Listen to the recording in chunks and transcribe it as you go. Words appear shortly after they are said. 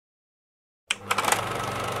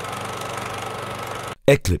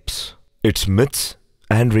Eclipse, its myths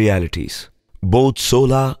and realities. Both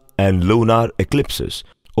solar and lunar eclipses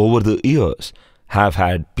over the years have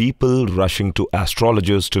had people rushing to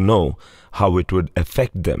astrologers to know how it would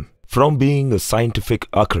affect them. From being a scientific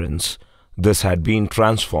occurrence, this had been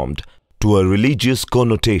transformed to a religious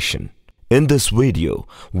connotation. In this video,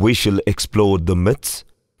 we shall explore the myths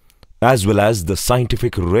as well as the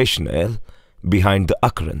scientific rationale behind the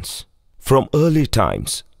occurrence. From early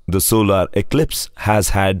times, the solar eclipse has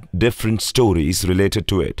had different stories related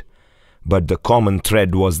to it, but the common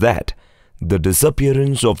thread was that the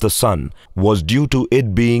disappearance of the sun was due to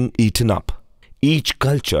it being eaten up. Each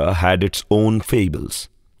culture had its own fables.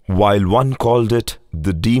 While one called it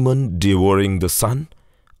the demon devouring the sun,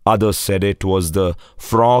 others said it was the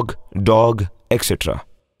frog, dog, etc.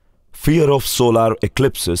 Fear of solar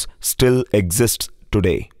eclipses still exists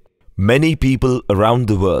today. Many people around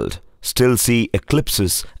the world still see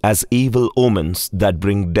eclipses as evil omens that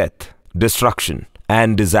bring death, destruction,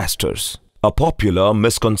 and disasters. A popular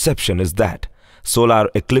misconception is that solar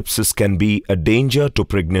eclipses can be a danger to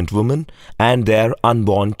pregnant women and their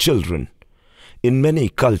unborn children. In many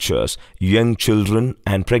cultures, young children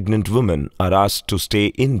and pregnant women are asked to stay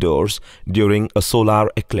indoors during a solar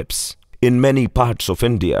eclipse. In many parts of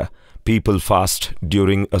India, people fast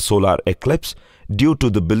during a solar eclipse due to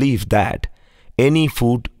the belief that any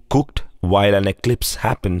food cooked while an eclipse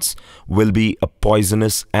happens will be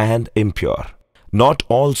poisonous and impure. Not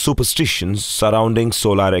all superstitions surrounding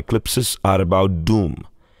solar eclipses are about doom.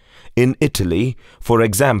 In Italy, for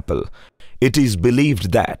example, it is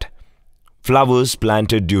believed that flowers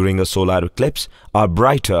planted during a solar eclipse are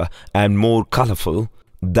brighter and more colorful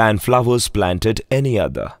than flowers planted any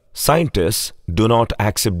other. Scientists do not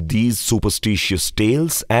accept these superstitious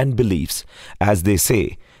tales and beliefs, as they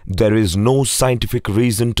say there is no scientific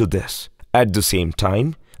reason to this. At the same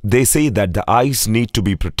time, they say that the eyes need to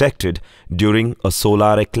be protected during a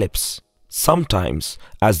solar eclipse. Sometimes,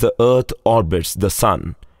 as the earth orbits the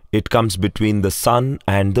sun, it comes between the sun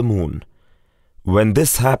and the moon. When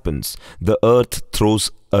this happens, the earth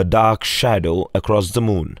throws a dark shadow across the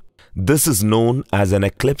moon. This is known as an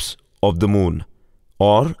eclipse of the moon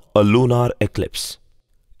or a lunar eclipse.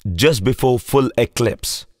 Just before full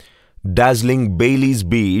eclipse, dazzling Bailey's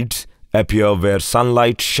beads appear where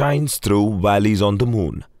sunlight shines through valleys on the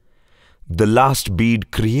moon. The last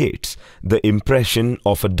bead creates the impression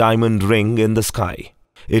of a diamond ring in the sky.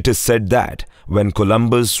 It is said that when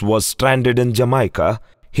Columbus was stranded in Jamaica,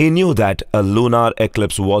 he knew that a lunar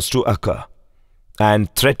eclipse was to occur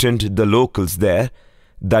and threatened the locals there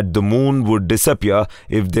that the moon would disappear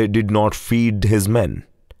if they did not feed his men.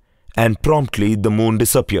 And promptly the moon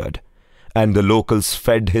disappeared and the locals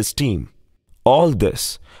fed his team. All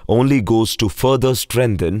this only goes to further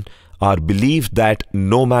strengthen our belief that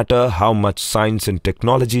no matter how much science and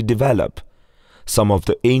technology develop, some of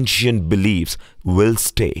the ancient beliefs will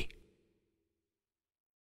stay.